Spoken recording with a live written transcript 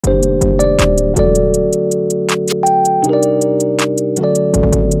Baby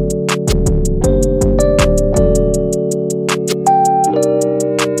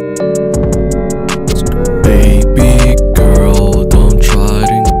girl, don't try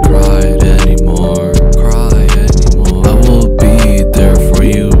to cry anymore. I will be there for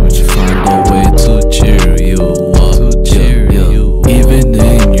you to find a way to cheer you up. Even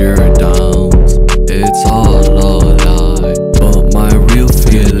in your downs, it's all a lie. But my real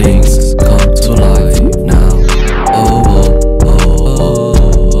feelings come to life now.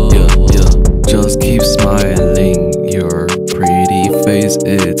 Yeah. Just keep smiling. Your pretty face,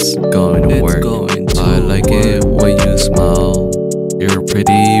 it's going to work. I like it when you smile. Your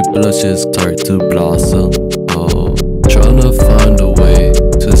pretty blushes start to blossom. Tryna find a way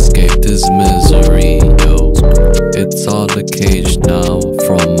to escape this misery, yo. It's all a cage now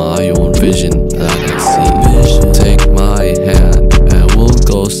from my own vision that I see. Take